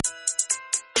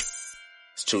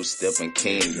Two-stepping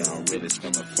king, y'all really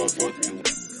screaming fuck you.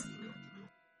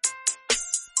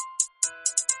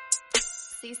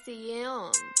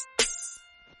 CCM.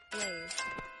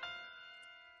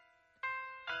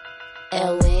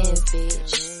 L.Lindz,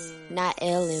 bitch. Not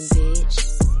Ellen, bitch.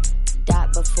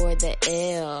 Dot before the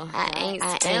L. I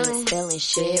ain't spelling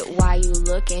shit. Why you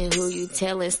looking? Who you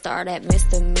telling? Start at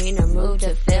misdemeanor, move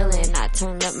to felon. I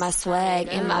turned up my swag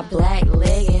in my black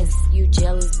leggings. You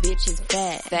jealous bitches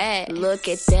fat. Look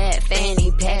at that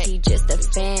fanny packy, just a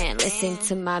fan. Listen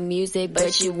to my music,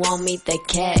 but you won't meet the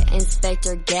cat.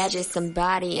 Inspector Gadget,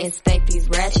 somebody inspect these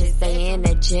ratchets. They in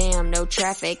a jam, no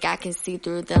traffic. I can see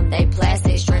through them. They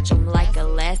plastic, stretch them like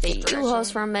elastic. You hoes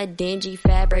from a dingy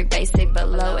fabric, basic but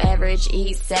low average.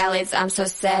 Eat salads, I'm so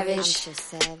savage.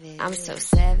 I'm so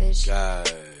savage.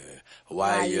 God,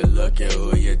 why you looking?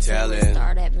 Who you telling?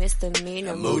 Start at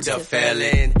misdemeanor, move to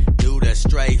felon. Do the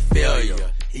straight failure.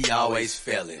 He always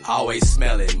failing, always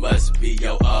smelling. Must be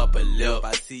your upper lip.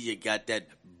 I see you got that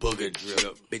booger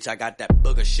drip. Bitch, I got that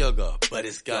booger sugar, but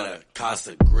it's gonna cost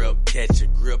a grip. Catch a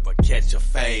grip or catch a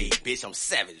fade. Bitch, I'm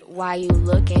savage. Why you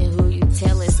looking? Who you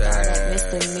telling? Start at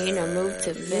misdemeanor, move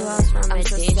to villains from a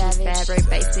dingy fabric,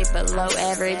 basic but low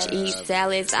average. Eat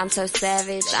salads, I'm so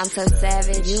savage. I'm so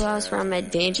savage. You hoes from a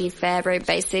dingy fabric,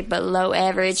 basic but low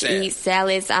average. Eat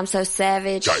salads, I'm so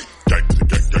savage.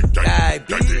 Die,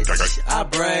 bitch. I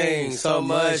bring so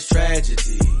much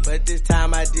tragedy, but this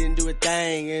time I didn't do a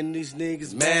thing, and these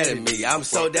niggas mad at me. I'm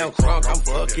so damn crunk, I'm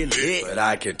fucking lit, but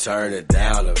I can turn it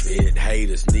down a bit.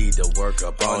 Haters need to work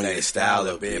up on their style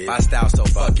a bit. My style so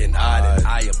fucking odd, and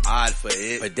I am odd for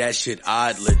it, but that shit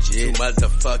odd legit. You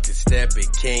motherfucking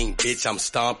stepping king, bitch. I'm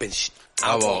stomping shit.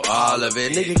 I want all of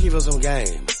it. Nigga, give us some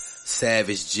game.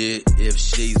 Savage jit. If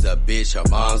she's a bitch, her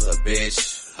mom's a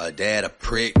bitch, her dad a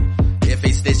prick. If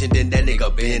he snitching, then that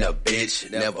nigga been a bitch.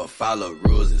 Never follow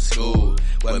rules in school.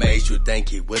 What made you think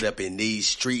he would up in these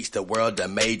streets? The world that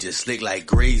made you slick like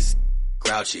grease.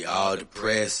 Grouchy, all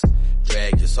depressed.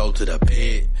 Drag your soul to the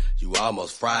pit. You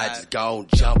almost fried, just gon'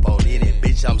 jump on in it.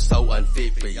 Bitch, I'm so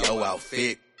unfit for your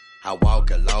outfit. I walk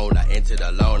alone, I entered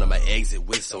alone. I'ma exit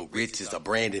with some riches, a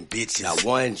branding bitches. Not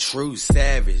one true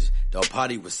savage. Don't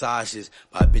party with Sasha's.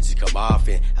 My bitches come off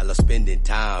and I love spending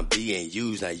time being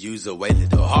used. I use a way to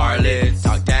do harlots.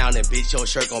 Talk down and bitch, your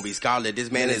shirt gon' be scarlet.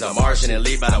 This man is a Martian and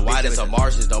lead by the whitest of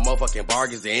Martians. No motherfucking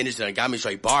bargains. The industry got me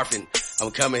straight barfing.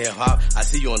 I'm coming here hop. I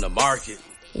see you on the market.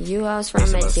 You hoes from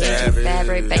a dingy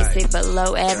fabric, basic but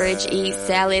low average. Eat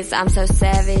salads, I'm so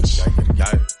savage.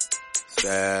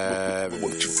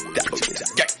 Savage.